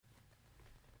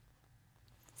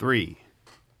3,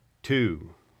 2,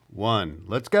 1.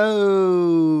 Let's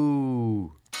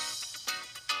go.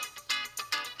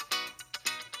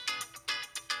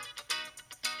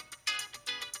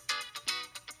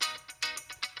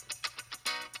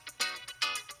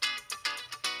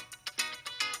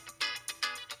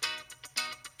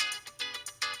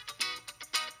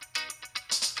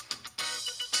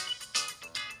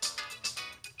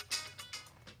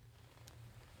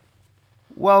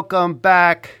 Welcome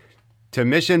back to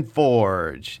Mission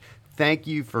Forge. Thank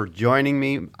you for joining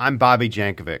me. I'm Bobby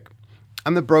Jankovic.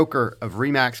 I'm the broker of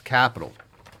Remax Capital.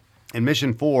 And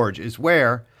Mission Forge is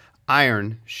where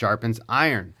iron sharpens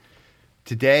iron.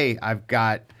 Today I've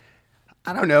got,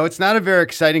 it's not a very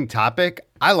exciting topic.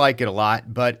 I like it a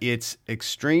lot, but it's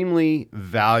extremely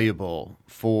valuable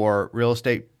for real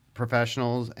estate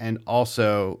professionals and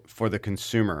also for the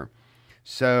consumer.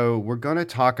 So we're going to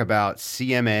talk about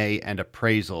CMA and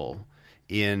appraisal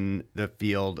in the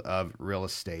field of real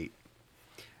estate.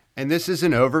 And this is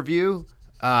an overview.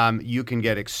 You can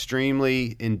get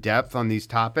extremely in-depth on these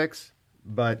topics,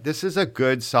 but this is a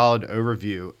good, solid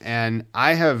overview. And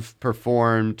I have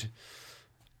performed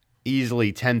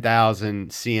easily 10,000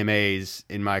 CMAs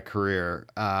in my career.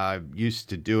 Used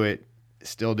to do it,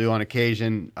 still do on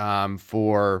occasion,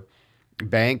 for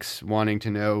banks wanting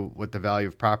to know what the value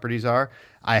of properties are.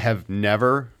 I have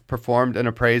never performed an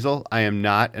appraisal. I am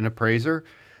not an appraiser,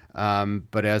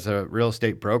 but as a real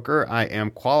estate broker, I am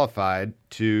qualified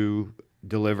to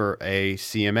deliver a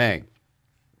CMA.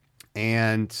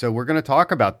 And so we're going to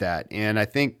talk about that. And I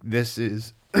think this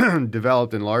is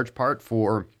developed in large part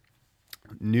for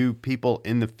new people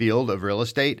in the field of real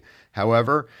estate.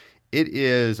 However, it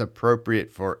is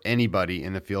appropriate for anybody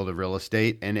in the field of real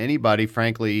estate and anybody,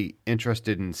 frankly,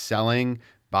 interested in selling,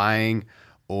 buying,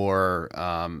 or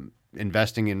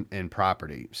investing in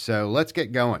property. So let's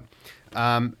get going.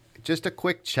 Just a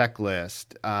quick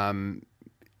checklist.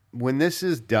 When this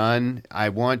is done, I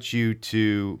want you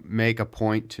to make a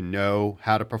point to know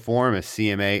how to perform a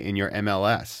CMA in your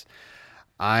MLS.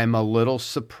 I'm a little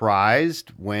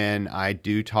surprised when I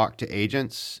do talk to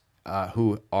agents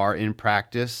who are in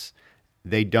practice.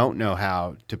 They don't know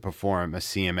how to perform a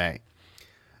CMA.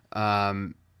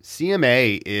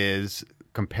 CMA is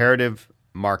comparative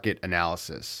market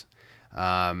analysis.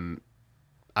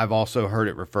 I've also heard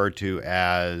it referred to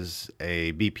as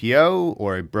a BPO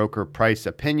or a broker price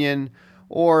opinion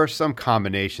or some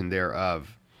combination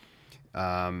thereof.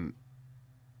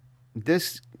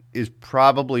 This is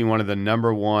probably one of the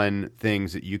number one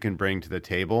things that you can bring to the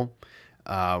table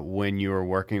when you are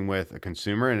working with a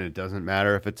consumer, and it doesn't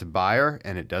matter if it's a buyer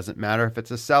and it doesn't matter if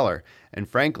it's a seller. And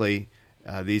frankly,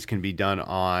 these can be done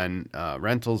on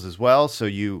rentals as well. So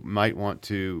you might want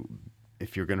to,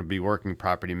 if you're going to be working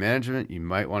property management, you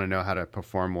might want to know how to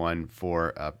perform one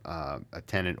for a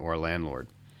tenant or a landlord.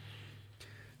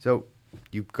 So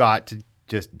you've got to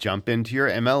just jump into your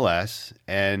MLS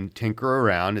and tinker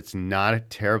around. It's not a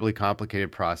terribly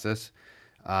complicated process,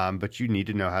 but you need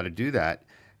to know how to do that.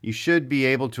 You should be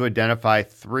able to identify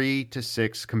 3 to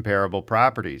 6 comparable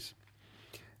properties.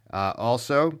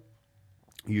 Also,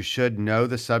 you should know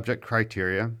the subject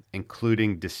criteria,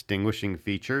 including distinguishing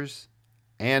features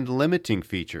and limiting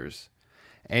features,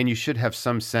 and you should have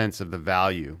some sense of the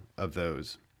value of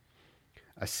those.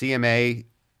 A CMA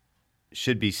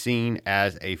should be seen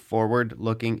as a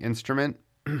forward-looking instrument,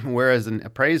 whereas an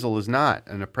appraisal is not.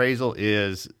 An appraisal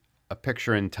is a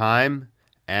picture in time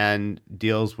and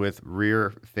deals with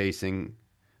rear-facing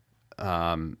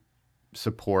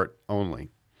support only.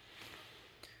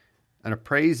 An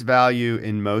appraised value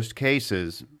in most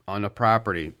cases on a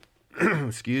property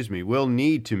will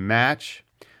need to match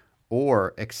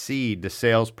or exceed the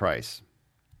sales price.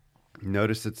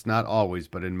 Notice it's not always,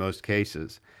 but in most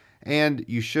cases. And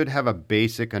you should have a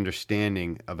basic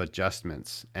understanding of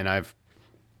adjustments. And I've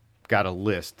got a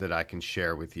list that I can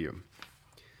share with you.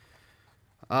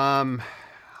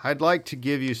 I'd like to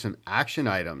give you some action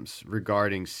items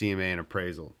regarding CMA and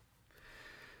appraisal.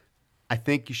 I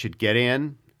think you should get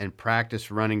in and practice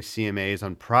running CMAs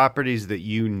on properties that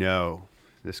you know.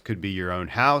 This could be your own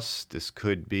house. This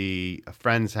could be a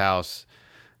friend's house.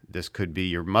 This could be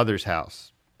your mother's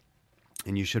house.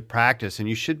 And you should practice, and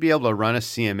you should be able to run a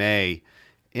CMA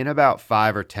in about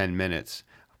 5 or 10 minutes.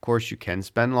 Of course, you can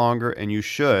spend longer, and you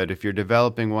should. If you're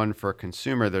developing one for a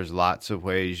consumer, there's lots of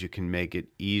ways you can make it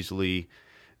easily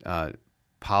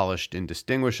polished and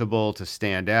distinguishable to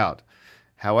stand out.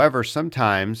 However,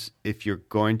 sometimes if you're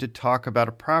going to talk about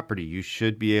a property, you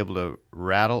should be able to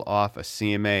rattle off a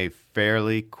CMA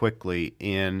fairly quickly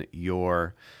in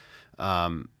your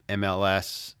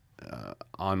MLS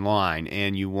online,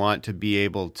 and you want to be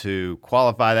able to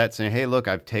qualify that, saying, hey, look,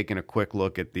 I've taken a quick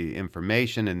look at the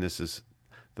information, and this is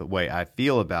the way I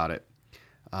feel about it.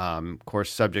 Of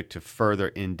course, subject to further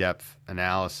in-depth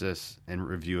analysis and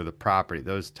review of the property.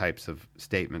 Those types of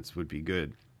statements would be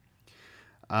good.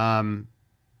 You're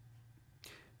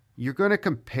going to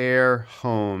compare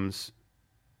homes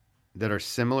that are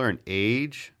similar in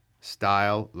age,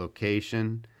 style,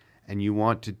 location, and you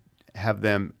want to have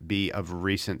them be of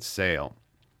recent sale.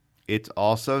 It's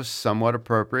also somewhat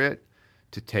appropriate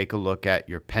to take a look at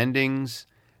your pendings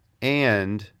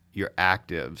and your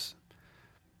actives.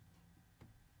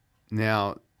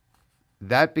 Now,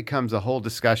 that becomes a whole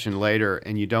discussion later,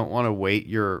 and you don't want to weight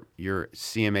your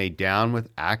CMA down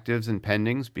with actives and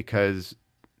pendings because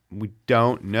we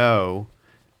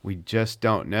just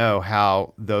don't know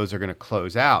how those are going to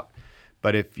close out.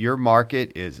 But if your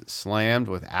market is slammed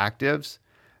with actives,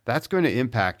 that's going to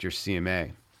impact your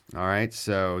CMA. All right,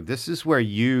 so this is where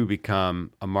you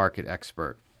become a market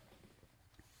expert.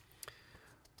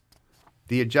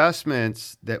 The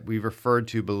adjustments that we referred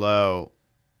to below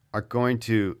are going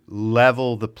to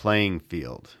level the playing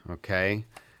field, okay?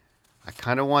 I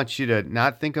kind of want you to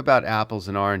not think about apples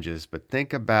and oranges, but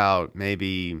think about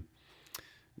maybe,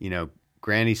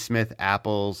 Granny Smith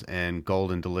apples and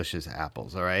Golden Delicious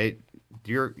apples, all right?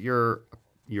 Your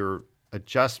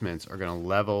adjustments are going to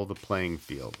level the playing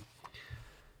field.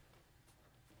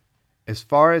 As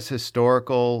far as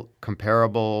historical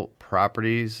comparable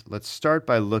properties, let's start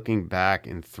by looking back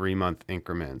in 3-month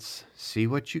increments. See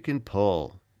what you can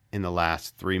pull in the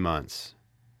last 3 months.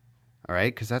 All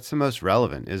right, because that's the most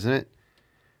relevant, isn't it?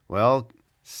 Well,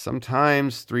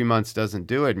 sometimes 3 months doesn't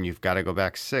do it and you've got to go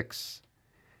back 6.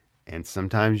 And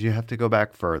sometimes you have to go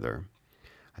back further.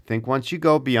 I think once you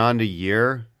go beyond a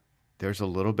year, there's a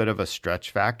little bit of a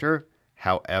stretch factor.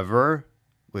 However,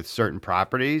 with certain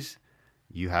properties,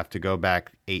 you have to go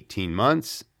back 18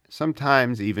 months,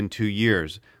 sometimes even 2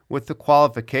 years, with the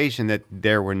qualification that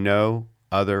there were no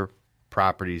other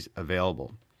properties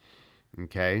available.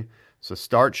 Okay, so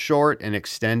start short and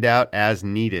extend out as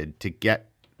needed to get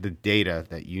the data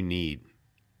that you need.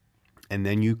 And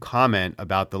then you comment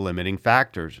about the limiting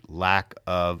factors, lack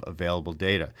of available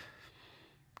data.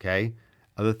 Okay,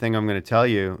 other thing I'm going to tell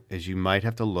you is you might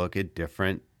have to look at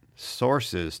different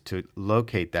sources to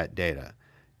locate that data.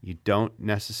 You don't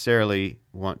necessarily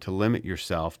want to limit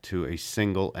yourself to a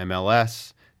single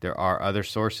MLS. There are other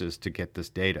sources to get this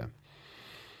data.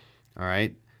 All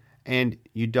right. And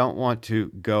you don't want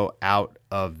to go out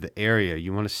of the area.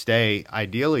 You want to stay,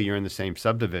 ideally, you're in the same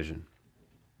subdivision.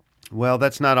 Well,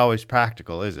 that's not always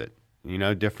practical, is it?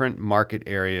 Different market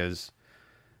areas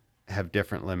have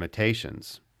different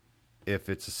limitations. If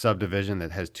it's a subdivision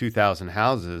that has 2,000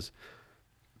 houses,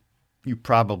 you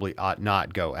probably ought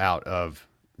not go out of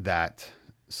that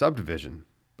subdivision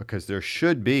because there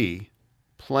should be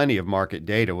plenty of market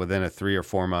data within a 3 or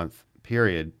 4 month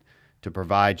period to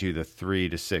provide you the 3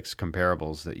 to 6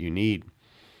 comparables that you need.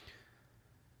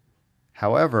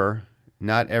 However,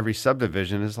 not every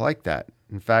subdivision is like that.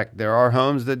 In fact, there are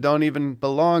homes that don't even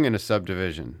belong in a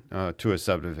subdivision, to a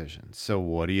subdivision. So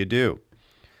what do?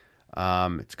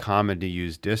 It's common to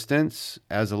use distance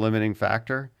as a limiting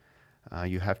factor.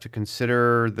 You have to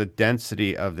consider the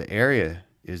density of the area.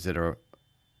 Is it a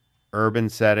urban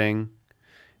setting?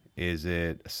 Is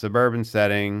it a suburban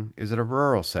setting? Is it a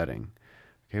rural setting?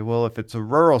 Okay, well, if it's a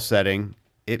rural setting,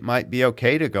 it might be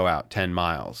okay to go out 10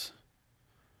 miles.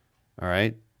 All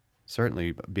right?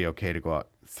 Certainly be okay to go out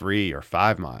 3 or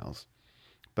 5 miles.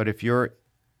 But if you're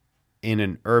in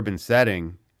an urban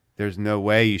setting, there's no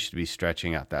way you should be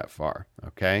stretching out that far,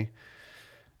 okay?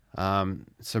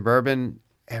 Suburban,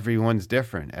 everyone's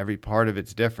different. Every part of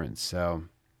it's different. So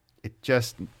it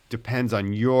just depends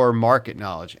on your market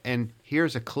knowledge. And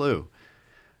here's a clue.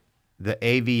 The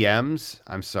AVMs,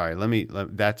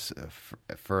 that's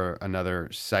for another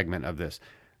segment of this.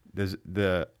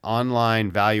 The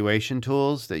online valuation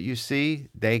tools that you see,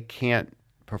 they can't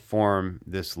perform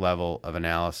this level of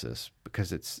analysis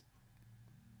because it's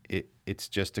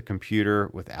just a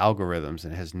computer with algorithms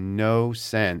and has no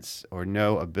sense or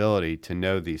no ability to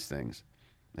know these things,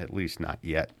 at least not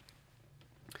yet.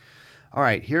 All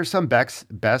right, here's some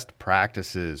best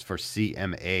practices for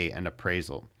CMA and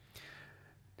appraisal.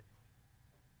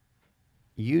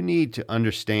 You need to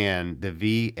understand the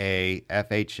VA,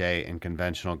 FHA, and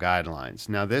conventional guidelines.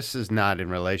 Now, this is not in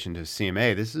relation to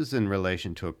CMA. This is in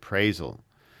relation to appraisal.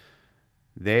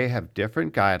 They have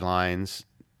different guidelines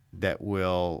that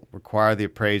will require the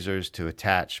appraisers to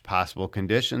attach possible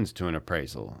conditions to an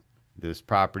appraisal. This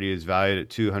property is valued at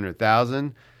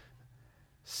 $200,000,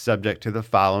 subject to the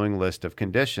following list of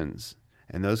conditions.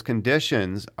 And those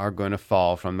conditions are going to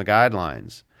fall from the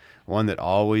guidelines. One that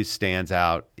always stands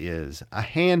out is a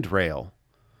handrail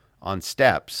on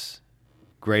steps.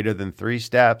 Greater than 3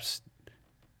 steps,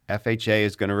 FHA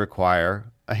is going to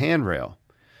require a handrail.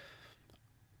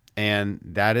 And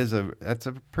that's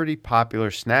a pretty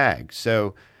popular snag.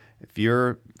 So if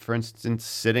you're, for instance,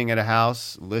 sitting at a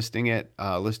house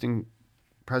listing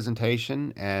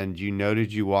presentation, and you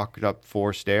noted you walked up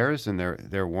 4 stairs and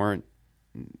there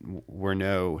were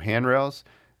no handrails,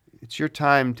 it's your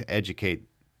time to educate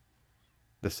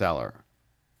the seller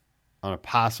on a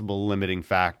possible limiting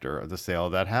factor of the sale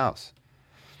of that house.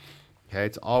 Okay,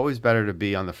 it's always better to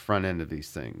be on the front end of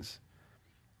these things.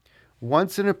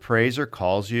 Once an appraiser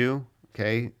calls you,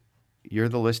 okay, you're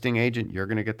the listing agent, you're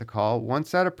going to get the call.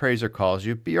 Once that appraiser calls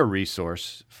you, be a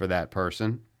resource for that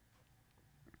person.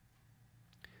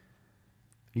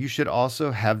 You should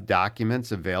also have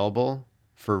documents available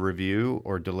for review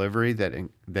or delivery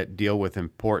that deal with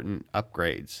important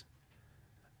upgrades.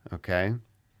 Okay?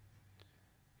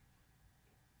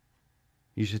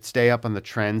 You should stay up on the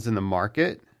trends in the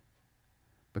market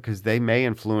because they may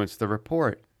influence the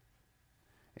report.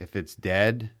 If it's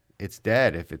dead, it's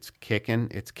dead. If it's kicking,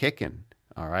 it's kicking.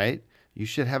 All right? You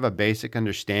should have a basic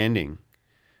understanding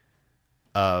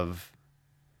of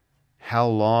how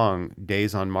long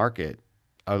days on market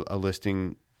a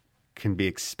listing can be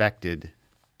expected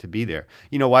to be there.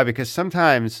 You know why? Because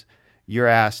sometimes you're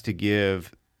asked to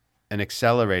give an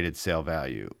accelerated sale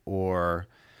value, or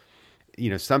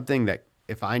something that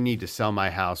if I need to sell my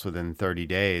house within 30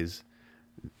 days,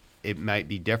 it might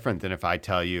be different than if I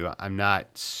tell you I'm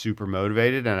not super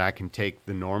motivated and I can take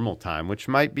the normal time, which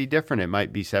might be different. It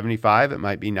might be 75, it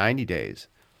might be 90 days.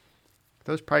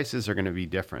 Those prices are going to be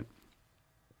different.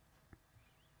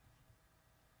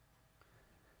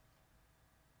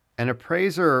 An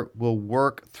appraiser will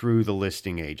work through the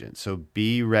listing agent. So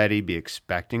be ready, be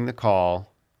expecting the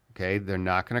call. Okay, they're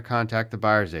not going to contact the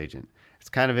buyer's agent. It's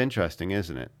kind of interesting,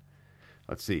 isn't it?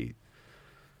 Let's see.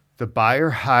 The buyer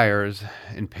hires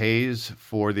and pays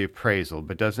for the appraisal,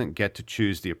 but doesn't get to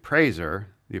choose the appraiser.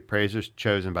 The appraiser is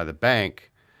chosen by the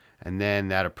bank, and then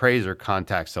that appraiser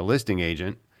contacts the listing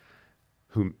agent,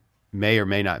 who may or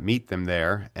may not meet them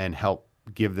there and help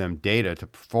give them data to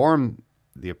perform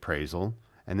the appraisal.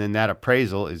 And then that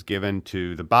appraisal is given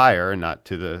to the buyer and not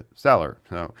to the seller.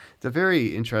 So it's a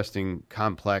very interesting,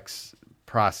 complex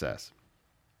process.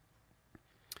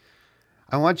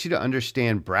 I want you to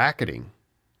understand bracketing.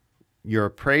 Your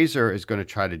appraiser is going to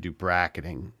try to do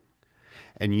bracketing,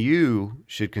 and you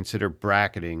should consider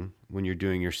bracketing when you're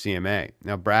doing your CMA.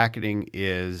 Now, bracketing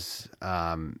is,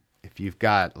 if you've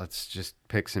got, let's just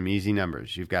pick some easy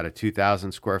numbers. You've got a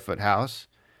 2,000 square foot house.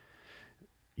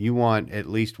 You want at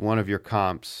least one of your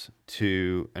comps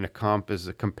to, and a comp is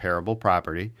a comparable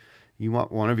property. You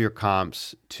want one of your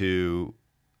comps to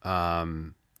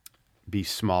be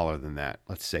smaller than that.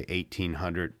 Let's say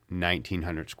 1,800,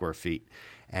 1,900 square feet.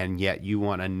 And yet you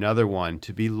want another one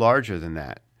to be larger than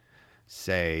that,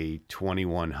 say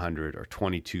 2,100 or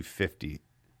 2,250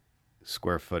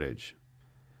 square footage.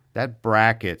 That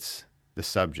brackets the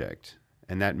subject,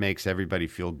 and that makes everybody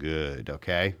feel good,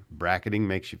 okay? Bracketing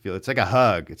makes you feel, it's like a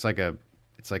hug. It's like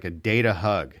a data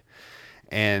hug.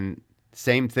 And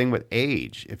same thing with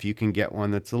age. If you can get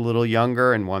one that's a little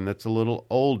younger and one that's a little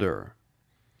older,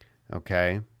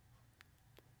 okay?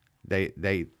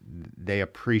 They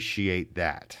appreciate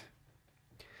that.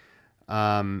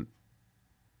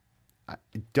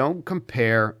 Don't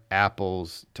compare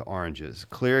apples to oranges. A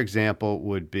clear example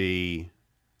would be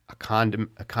a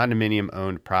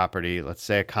condominium-owned property. Let's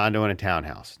say a condo and a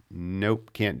townhouse.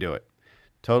 Nope, can't do it.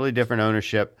 Totally different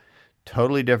ownership,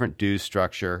 totally different dues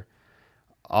structure,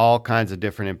 all kinds of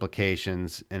different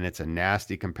implications, and it's a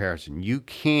nasty comparison. You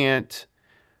can't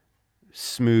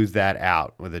smooth that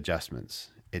out with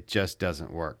adjustments. It just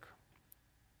doesn't work.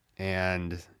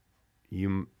 And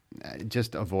you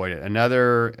just avoid it.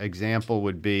 Another example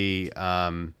would be,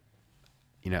 a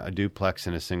duplex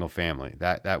in a single family.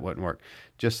 That wouldn't work.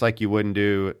 Just like you wouldn't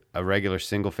do a regular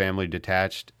single family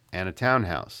detached and a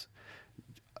townhouse.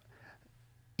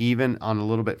 Even on a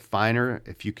little bit finer,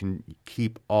 if you can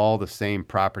keep all the same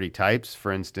property types,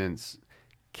 for instance,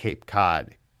 Cape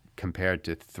Cod compared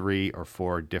to 3 or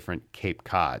 4 different Cape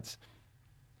Cods.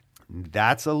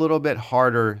 That's a little bit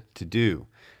harder to do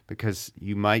because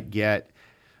you might get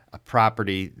a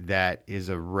property that is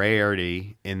a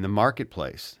rarity in the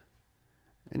marketplace.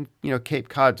 And, Cape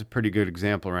Cod's a pretty good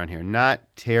example around here. Not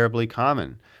terribly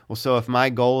common. Well, so if my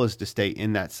goal is to stay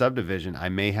in that subdivision, I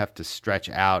may have to stretch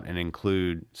out and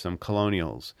include some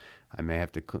colonials. I may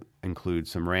have to include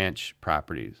some ranch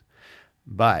properties.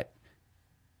 But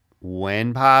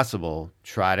when possible,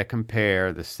 try to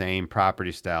compare the same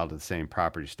property style to the same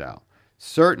property style.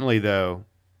 Certainly, though,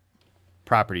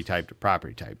 property type to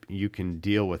property type, you can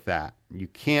deal with that. You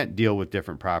can't deal with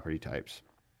different property types.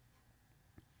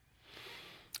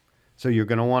 So you're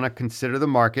going to want to consider the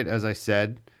market, as I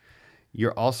said.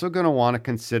 You're also going to want to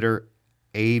consider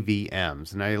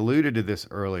AVMs. And I alluded to this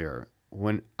earlier.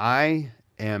 When I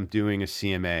am doing a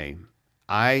CMA,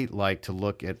 I like to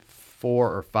look at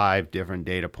 4 or 5 different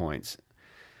data points.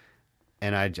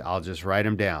 And I'll just write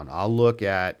them down. I'll look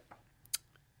at,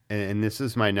 and this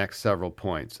is my next several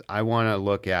points. I want to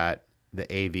look at the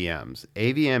AVMs.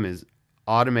 AVM is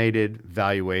Automated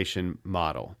Valuation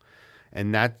Model.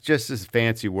 And that's just a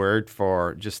fancy word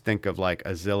for, just think of like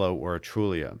a Zillow or a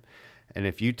Trulia. And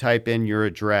if you type in your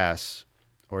address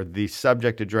or the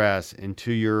subject address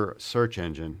into your search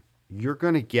engine, you're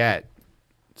going to get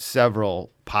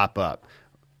several pop up.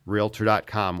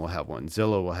 Realtor.com will have one.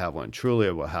 Zillow will have one.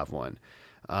 Trulia will have one.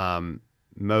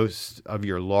 Most of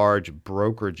your large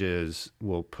brokerages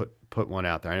will put one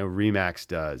out there. I know RE/MAX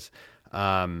does.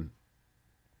 And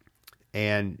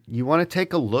you want to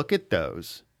take a look at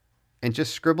those and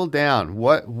just scribble down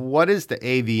what is the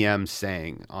AVM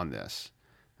saying on this,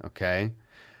 okay?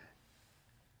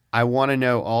 I want to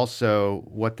know also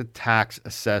what the tax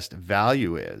assessed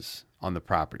value is on the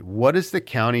property. What is the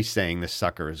county saying the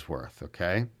sucker is worth,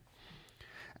 okay?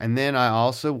 And then I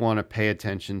also want to pay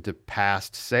attention to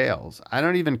past sales. I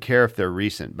don't even care if they're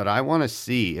recent, but I want to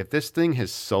see if this thing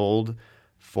has sold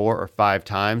 4 or 5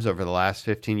 times over the last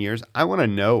 15 years. I want to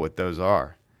know what those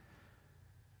are,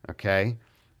 okay?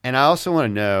 And I also want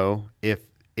to know if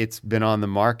it's been on the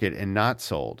market and not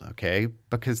sold, okay?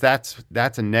 Because that's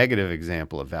a negative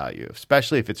example of value,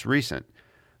 especially if it's recent.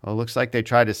 Well, it looks like they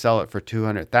tried to sell it for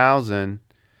 $200,000,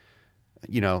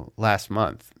 last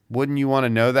month. Wouldn't you want to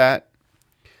know that?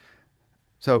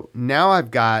 So now I've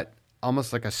got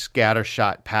almost like a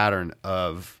scattershot pattern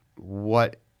of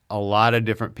what a lot of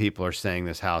different people are saying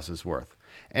this house is worth.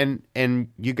 And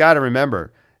you got to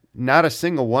remember, not a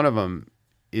single one of them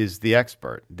is the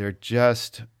expert. They're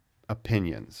just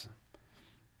opinions.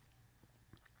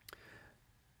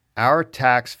 Our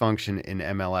tax function in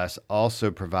MLS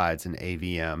also provides an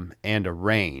AVM and a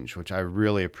range, which I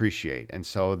really appreciate. And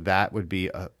so that would be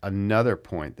another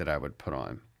point that I would put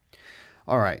on.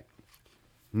 All right.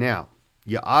 Now,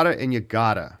 you oughta and you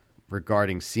gotta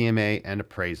regarding CMA and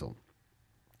appraisal.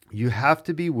 You have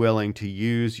to be willing to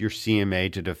use your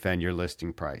CMA to defend your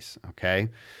listing price, okay?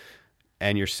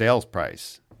 And your sales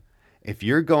price. If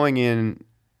you're going in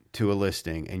to a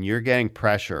listing and you're getting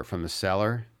pressure from the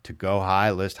seller to go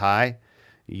high, list high,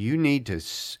 you need to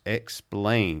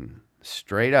explain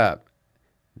straight up,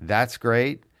 that's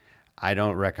great. I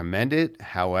don't recommend it.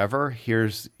 However,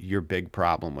 here's your big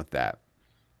problem with that.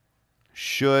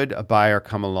 Should a buyer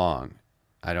come along,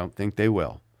 I don't think they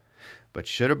will, but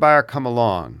should a buyer come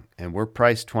along and we're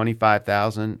priced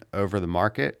 $25,000 over the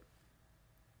market,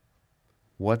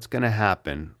 what's going to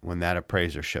happen when that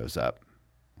appraiser shows up?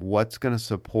 What's going to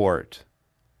support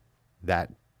that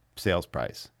sales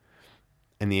price?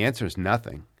 And the answer is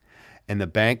nothing. And the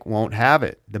bank won't have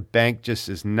it. The bank just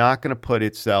is not going to put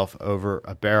itself over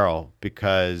a barrel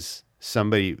because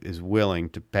somebody is willing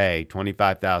to pay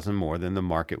 $25,000 more than the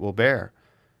market will bear.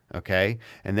 Okay?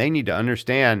 And they need to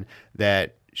understand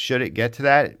that should it get to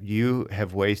that, you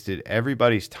have wasted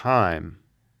everybody's time,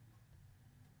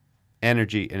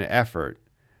 energy, and effort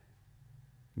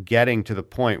getting to the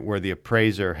point where the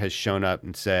appraiser has shown up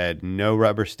and said, no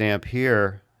rubber stamp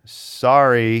here.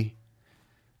 Sorry.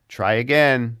 Try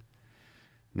again.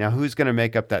 Now, who's going to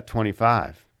make up that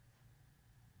 25?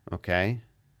 Okay?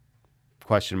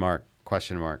 Question mark,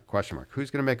 question mark, question mark. Who's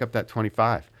going to make up that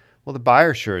 25? Well, the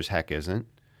buyer sure as heck isn't.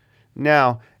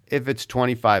 Now, if it's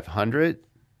 2,500,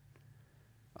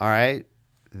 all right,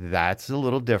 that's a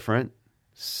little different.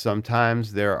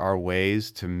 Sometimes there are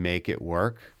ways to make it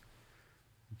work,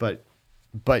 but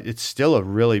it's still a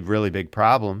really, really big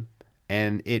problem,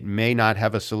 and it may not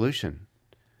have a solution.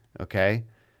 Okay?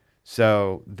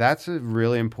 So that's a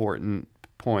really important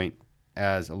point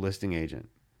as a listing agent.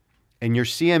 And your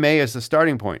CMA is the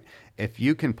starting point. If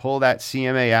you can pull that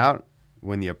CMA out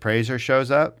when the appraiser shows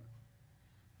up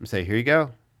and say, here you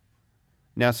go.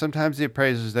 Now, sometimes the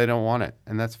appraisers, they don't want it,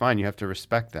 and that's fine. You have to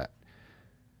respect that.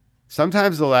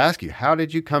 Sometimes they'll ask you, how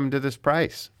did you come to this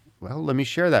price? Well, let me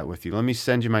share that with you. Let me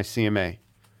send you my CMA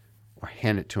or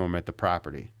hand it to them at the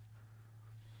property.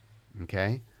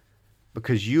 Okay?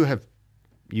 Because you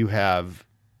have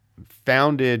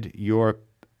founded your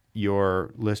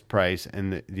list price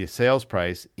and the sales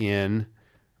price in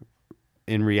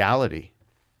reality.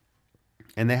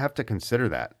 And they have to consider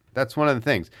that. That's one of the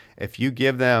things. If you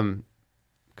give them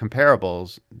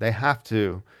comparables, they have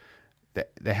to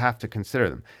consider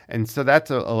them. And so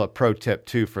that's a pro tip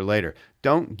too for later.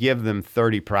 Don't give them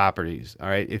 30 properties. All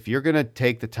right. If you're going to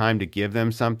take the time to give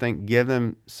them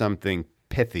something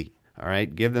pithy. All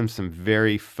right. Give them some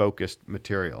very focused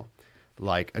material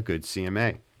like a good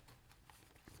CMA.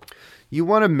 You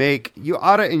gotta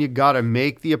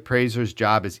make the appraiser's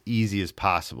job as easy as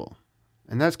possible.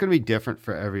 And that's going to be different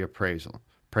for every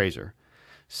appraiser.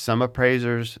 Some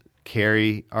appraisers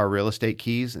carry our real estate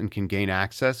keys and can gain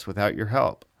access without your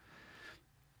help.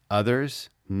 Others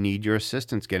need your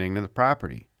assistance getting to the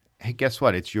property. Hey, guess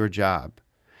what? It's your job.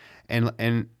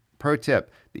 And pro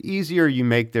tip, the easier you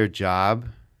make their job,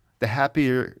 the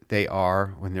happier they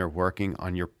are when they're working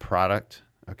on your product,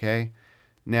 okay?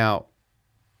 Now,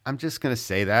 I'm just going to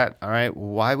say that, all right?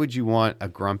 Why would you want a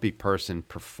grumpy person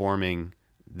performing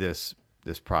this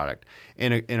product?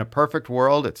 In a perfect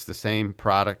world, it's the same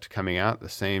product coming out, the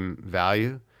same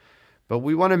value, but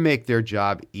we want to make their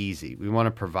job easy. We want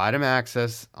to provide them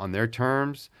access on their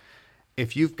terms.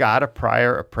 If you've got a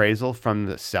prior appraisal from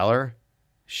the seller,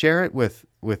 share it with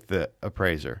the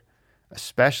appraiser,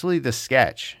 especially the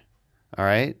sketch, all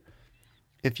right?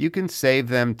 If you can save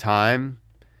them time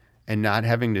and not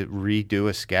having to redo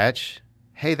a sketch,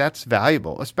 hey, that's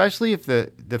valuable, especially if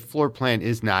the floor plan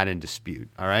is not in dispute,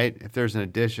 all right? If there's an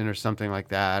addition or something like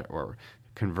that or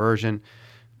conversion,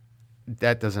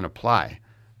 that doesn't apply.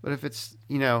 But if it's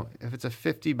a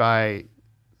 50 by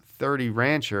 30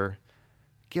 rancher,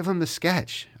 give them the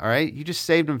sketch, all right? You just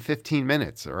saved them 15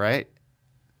 minutes, all right?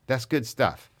 That's good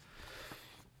stuff.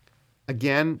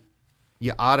 Again,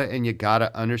 you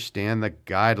gotta understand the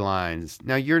guidelines.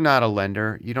 Now, you're not a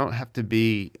lender. You don't have to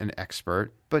be an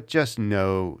expert, but just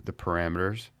know the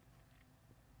parameters.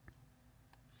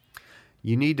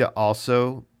 You need to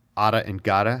also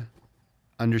gotta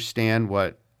understand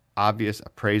what obvious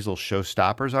appraisal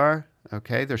showstoppers are.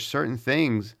 Okay, there's certain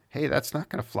things. Hey, that's not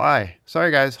going to fly.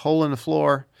 Sorry, guys, hole in the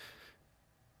floor.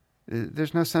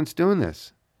 There's no sense doing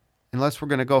this unless we're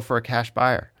going to go for a cash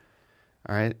buyer.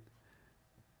 All right.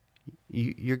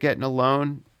 You're getting a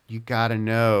loan. You got to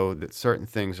know that certain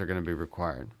things are going to be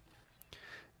required.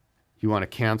 You want to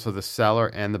cancel the seller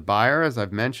and the buyer, as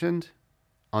I've mentioned,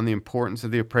 on the importance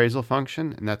of the appraisal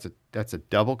function, and that's a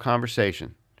double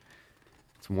conversation.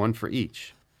 It's one for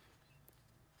each.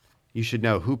 You should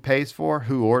know who pays for,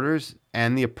 who orders,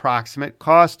 and the approximate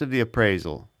cost of the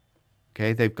appraisal.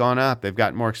 Okay, they've gone up. They've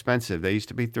gotten more expensive. They used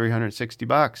to be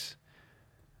 $360.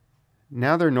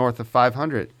 Now they're north of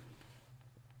 $500.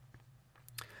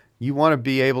 You want to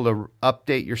be able to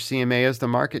update your CMA as the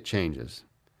market changes.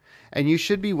 And you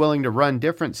should be willing to run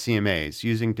different CMAs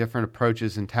using different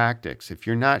approaches and tactics. If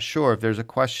you're not sure, if there's a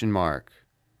question mark,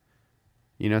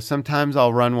 sometimes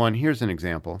I'll run one. Here's an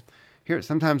example.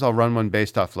 Sometimes I'll run one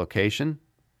based off location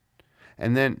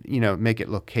and then, make it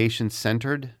location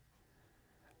centered.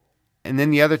 And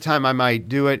then the other time I might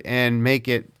do it and make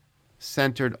it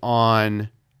centered on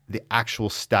the actual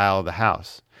style of the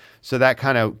house. So that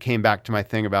kind of came back to my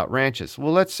thing about ranches.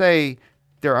 Well, let's say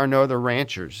there are no other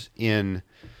ranchers in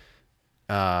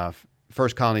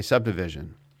First Colony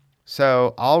Subdivision.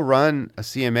 So I'll run a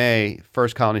CMA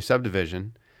First Colony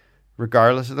Subdivision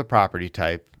regardless of the property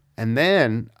type. And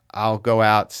then I'll go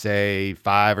out, say,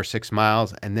 5 or 6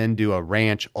 miles and then do a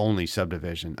ranch-only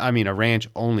a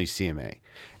ranch-only CMA.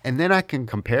 And then I can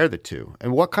compare the two.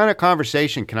 And what kind of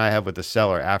conversation can I have with the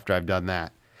seller after I've done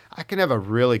that? I can have a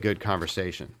really good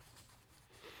conversation.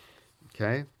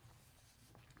 Okay?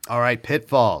 All right,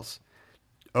 pitfalls.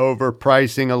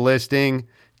 Overpricing a listing,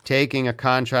 taking a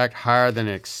contract higher than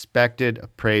expected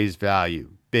appraised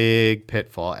value. Big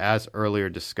pitfall, as earlier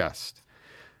discussed.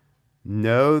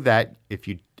 Know that if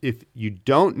you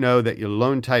don't know that your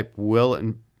loan type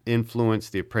will influence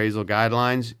the appraisal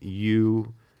guidelines,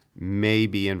 you may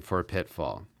be in for a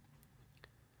pitfall.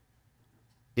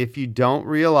 If you don't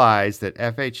realize that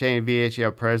FHA and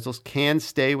VHA appraisals can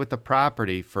stay with the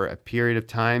property for a period of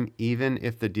time, even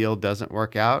if the deal doesn't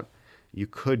work out, you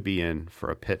could be in for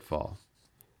a pitfall.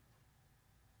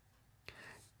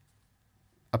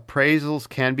 Appraisals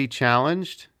can be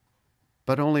challenged,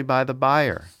 but only by the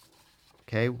buyer.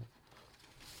 Okay?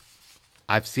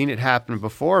 I've seen it happen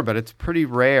before, but it's pretty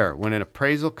rare. When an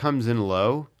appraisal comes in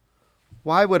low,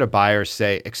 why would a buyer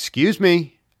say, "Excuse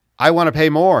me, I want to pay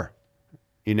more"?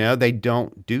 They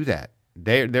don't do that.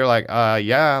 They're like,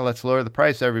 yeah, let's lower the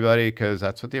price, everybody, because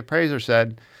that's what the appraiser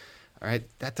said. All right,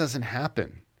 that doesn't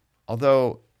happen.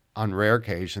 Although on rare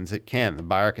occasions it can. The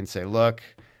buyer can say, look,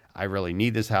 I really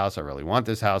need this house. I really want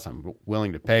this house. I'm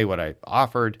willing to pay what I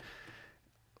offered.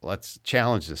 Let's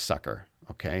challenge this sucker.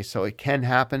 Okay, so it can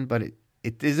happen, but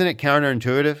it isn't it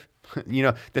counterintuitive?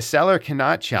 The seller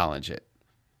cannot challenge it.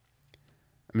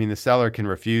 I mean, the seller can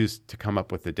refuse to come up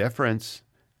with the difference.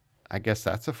 I guess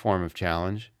that's a form of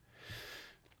challenge.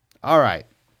 All right.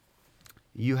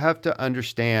 You have to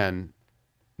understand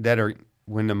that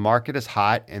when the market is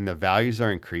hot and the values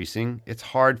are increasing, it's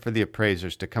hard for the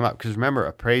appraisers to come up. Because remember,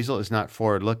 appraisal is not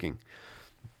forward looking.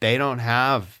 They're not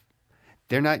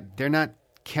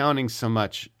counting so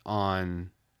much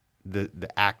on the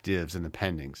actives and the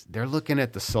pendings. They're looking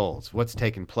at the solds, what's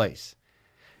taking place.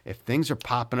 If things are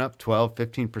popping up 12,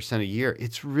 15% a year,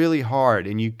 it's really hard,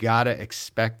 and you got to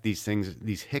expect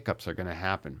these hiccups are going to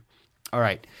happen. All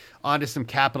right, on to some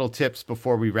capital tips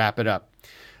before we wrap it up.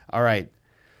 All right,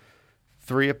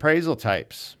 3 appraisal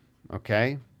types,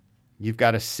 okay? You've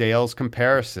got a sales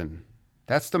comparison.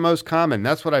 That's the most common.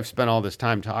 That's what I've spent all this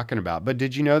time talking about. But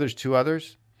did you know there's 2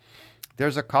 others?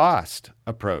 There's a cost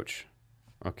approach,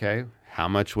 okay? How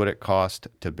much would it cost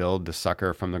to build the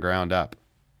sucker from the ground up?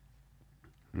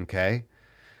 Okay.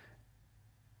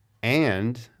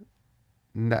 And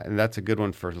that's a good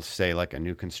one for, say, like a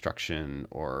new construction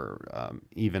or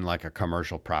even like a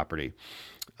commercial property.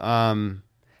 How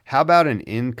about an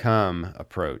income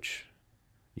approach?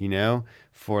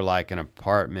 For like an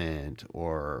apartment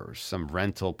or some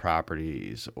rental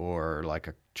properties or like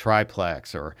a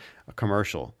triplex or a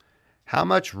commercial. How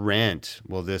much rent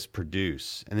will this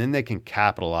produce? And then they can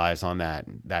capitalize on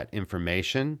that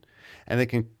information, and they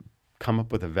can come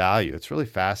up with a value. It's really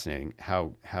fascinating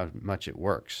how much it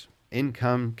works.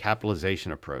 Income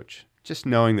capitalization approach. Just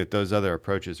knowing that those other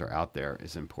approaches are out there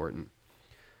is important.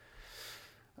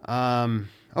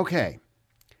 Okay.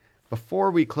 Before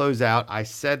we close out, I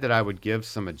said that I would give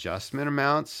some adjustment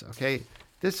amounts. Okay.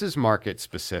 This is market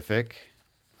specific.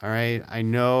 All right. I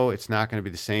know it's not going to be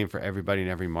the same for everybody in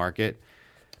every market,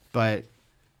 but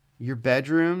your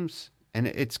bedrooms, and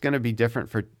it's going to be different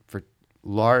for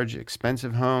large,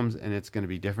 expensive homes, and it's going to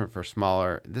be different for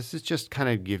smaller. This is just kind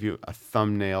of give you a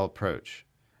thumbnail approach,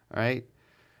 all right?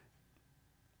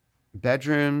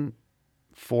 Bedroom,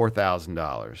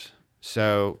 $4,000.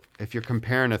 So if you're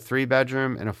comparing a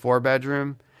 3-bedroom and a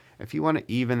 4-bedroom, if you want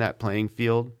to even that playing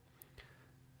field,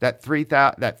 that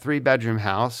 3-bedroom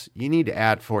house, you need to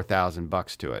add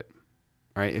 $4,000 to it,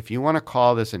 all right? If you want to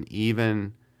call this an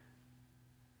even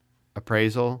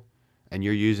appraisal, and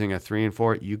you're using a 3 and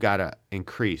 4, you got to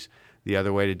increase. The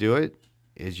other way to do it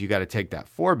is you got to take that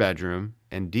 4-bedroom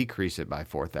and decrease it by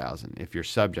 $4,000 if your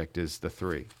subject is the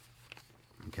 3.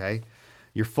 Okay?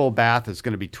 Your full bath is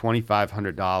going to be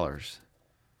 $2,500.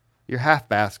 Your half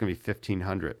bath is going to be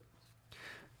 $1,500.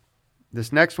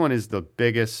 This next one is the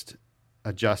biggest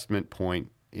adjustment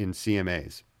point in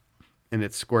CMAs, and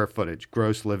it's square footage,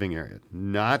 gross living area,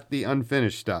 not the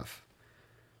unfinished stuff.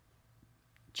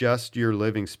 Just your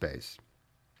living space.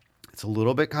 It's a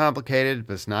little bit complicated,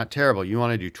 but it's not terrible. You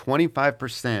want to do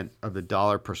 25% of the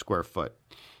dollar per square foot.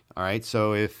 All right.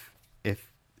 So if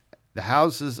the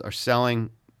houses are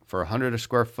selling for 100 a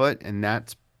square foot in that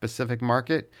specific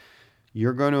market,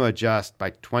 you're going to adjust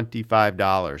by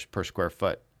 $25 per square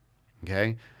foot.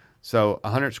 Okay. So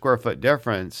 100 square foot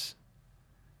difference,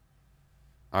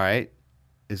 all right,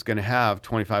 is going to have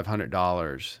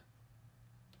 $2,500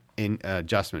 in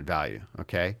adjustment value,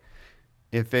 okay?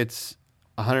 If it's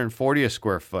 140 a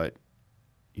square foot,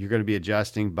 you're going to be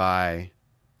adjusting by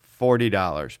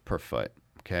 $40 per foot,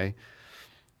 okay?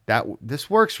 This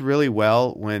works really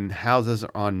well when houses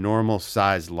are on normal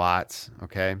size lots,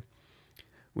 okay?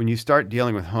 When you start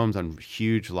dealing with homes on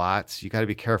huge lots, you got to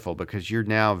be careful because you're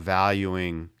now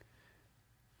valuing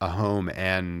a home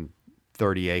and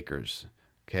 30 acres,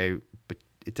 okay? But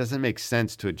it doesn't make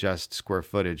sense to adjust square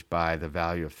footage by the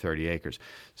value of 30 acres.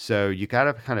 So you got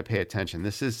to kind of pay attention.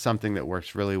 This is something that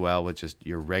works really well with just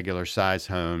your regular size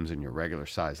homes and your regular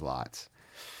size lots.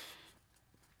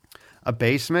 A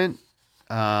basement,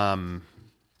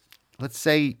 let's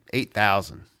say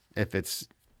 8,000 if it's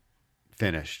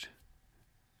finished.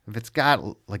 If it's got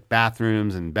like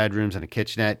bathrooms and bedrooms and a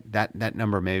kitchenette, that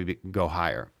number may go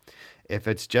higher. If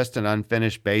it's just an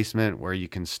unfinished basement where you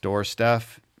can store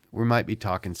stuff, we might be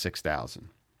talking 6,000.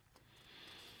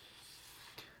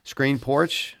 Screen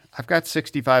porch, I've got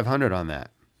 6,500 on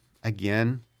that.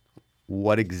 Again,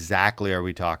 what exactly are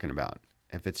we talking about?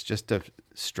 If it's just a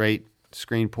straight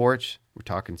screen porch, we're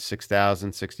talking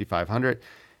 6,000, 6,500.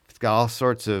 If it's got all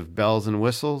sorts of bells and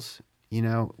whistles,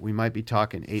 we might be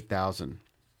talking 8,000.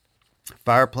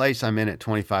 Fireplace, I'm in at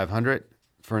 2,500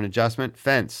 for an adjustment.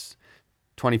 Fence,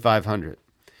 2,500.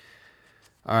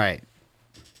 All right.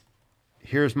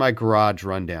 Here's my garage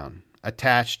rundown.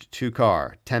 Attached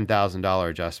 2-car, $10,000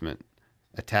 adjustment.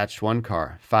 Attached one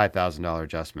car, $5,000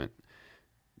 adjustment.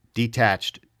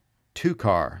 Detached two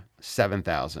car,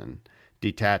 $7,000.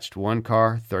 Detached one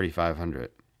car, $3,500.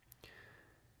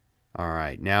 All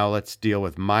right, now let's deal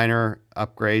with minor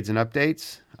upgrades and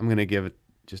updates. I'm going to give it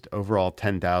just overall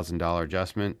 $10,000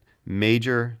 adjustment.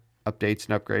 Major updates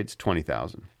and upgrades,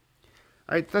 $20,000. All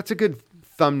right, that's a good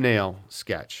thumbnail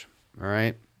sketch. All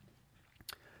right.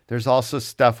 There's also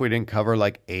stuff we didn't cover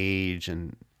like age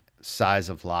and size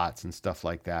of lots and stuff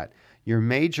like that. Your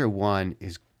major one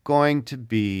is going to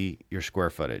be your square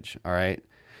footage. All right.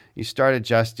 You start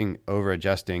adjusting, over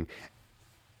adjusting.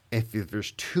 If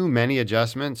there's too many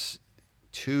adjustments,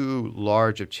 too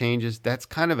large of changes, that's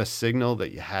kind of a signal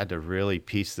that you had to really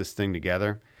piece this thing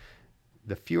together.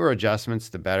 The fewer adjustments,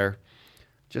 the better.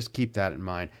 Just keep that in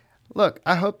mind. Look,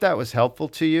 I hope that was helpful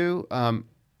to you.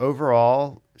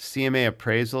 Overall, CMA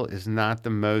appraisal is not the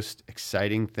most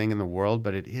exciting thing in the world,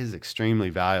 but it is extremely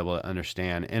valuable to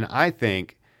understand. And I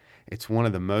think it's one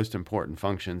of the most important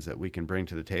functions that we can bring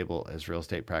to the table as real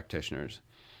estate practitioners.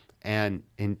 And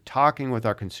in talking with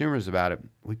our consumers about it,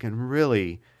 we can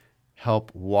really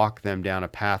help walk them down a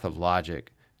path of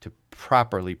logic to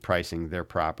properly pricing their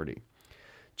property.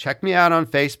 Check me out on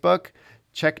Facebook.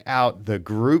 Check out the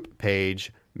group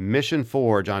page, Mission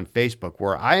Forge, on Facebook,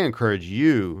 where I encourage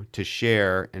you to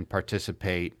share and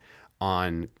participate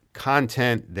on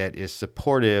content that is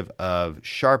supportive of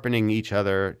sharpening each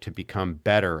other to become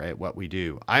better at what we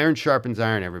do. Iron sharpens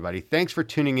iron, everybody. Thanks for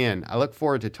tuning in. I look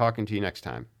forward to talking to you next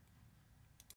time.